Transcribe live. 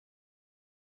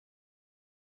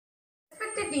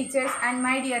Respected teachers and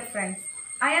my dear friends,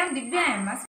 I am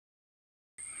DIVYA.M.S.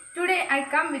 Today I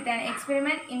come with an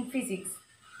experiment in physics.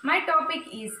 My topic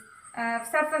is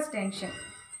surface tension.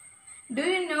 Do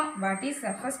you know what is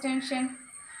surface tension?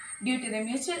 Due to the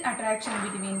mutual attraction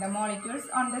between the molecules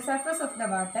on the surface of the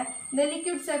water, the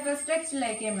liquid surface stretched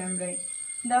like a membrane.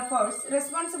 The force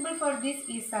responsible for this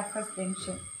is surface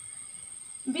tension.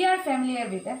 We are familiar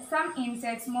with it. Some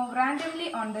insects move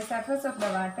randomly on the surface of the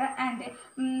water and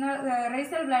the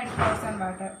razor blade floats on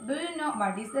water. Do you know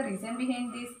what is the reason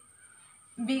behind this?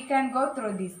 We can go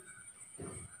through this.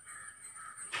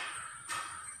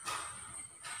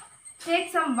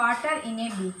 Take some water in a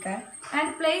beaker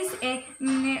and place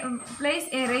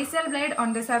a razor blade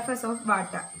on the surface of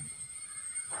water.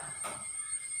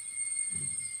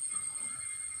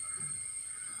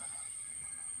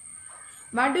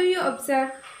 What do you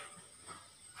observe?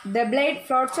 The blade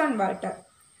floats on water.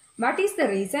 What is the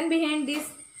reason behind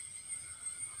this?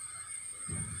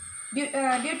 Due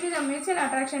to the mutual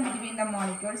attraction between the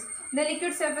molecules, the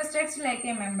liquid surface stretched like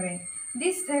a membrane.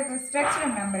 This stretched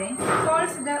membrane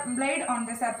holds the blade on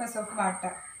the surface of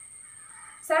water.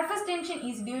 Surface tension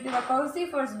is due to the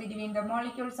cohesive force between the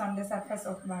molecules on the surface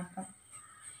of water.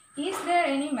 Is there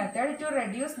any method to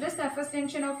reduce the surface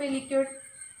tension of a liquid?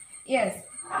 Yes,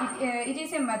 it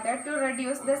is a method to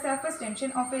reduce the surface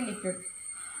tension of a liquid.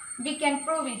 We can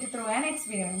prove it through an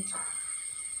experiment.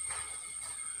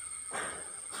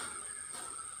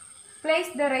 Place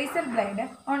the razor blade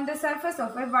on the surface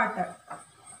of a water.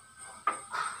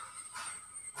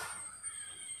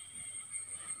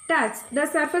 Touch the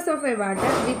surface of a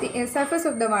water with a surface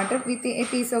of the water with a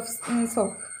piece of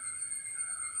soap.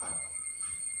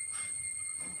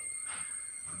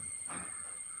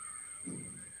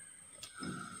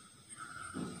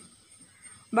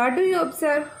 What do you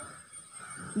observe?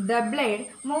 The blade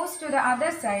moves to the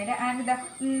other side and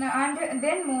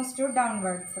then moves to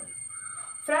downwards.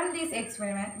 From this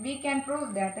experiment, we can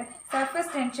prove that surface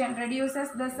tension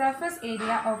reduces the surface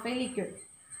area of a liquid.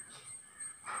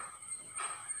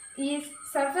 Is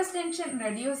surface tension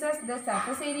reduces the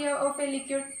surface area of a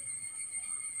liquid?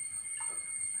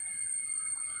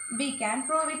 We can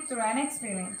prove it through an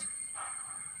experiment.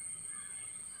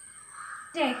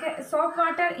 Take soap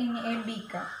water in a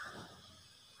beaker.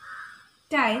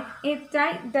 Tie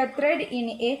the thread in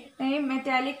a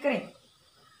metallic ring,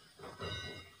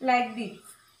 like this.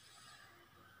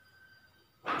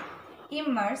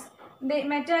 Immerse the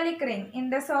metallic ring in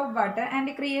the soap water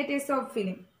and create a soap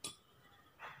film.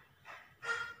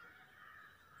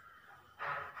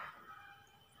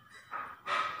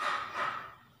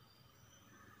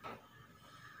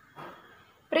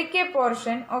 Prick a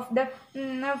portion of the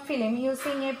film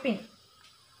using a pin.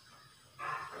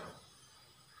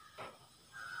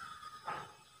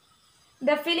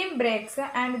 The film breaks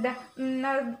and the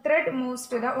thread moves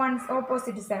to the one's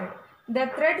opposite side. The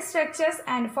thread stretches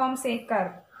and forms a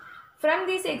curve. From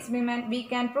this experiment, we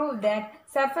can prove that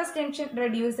surface tension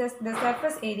reduces the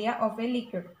surface area of a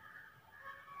liquid.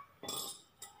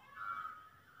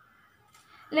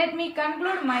 Let me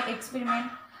conclude my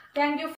experiment. Thank you.